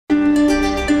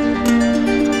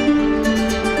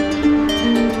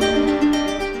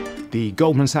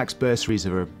Goldman Sachs Bursaries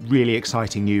are a really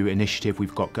exciting new initiative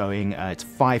we've got going. It's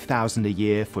 $5,000 a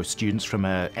year for students from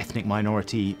an ethnic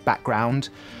minority background.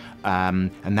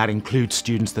 And that includes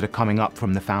students that are coming up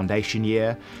from the foundation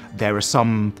year. There are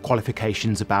some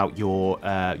qualifications about your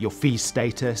fee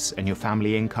status and your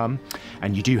family income,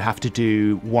 and you do have to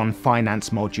do one finance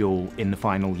module in the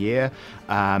final year.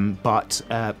 But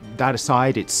that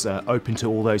aside, it's open to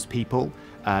all those people,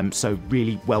 so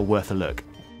really well worth a look.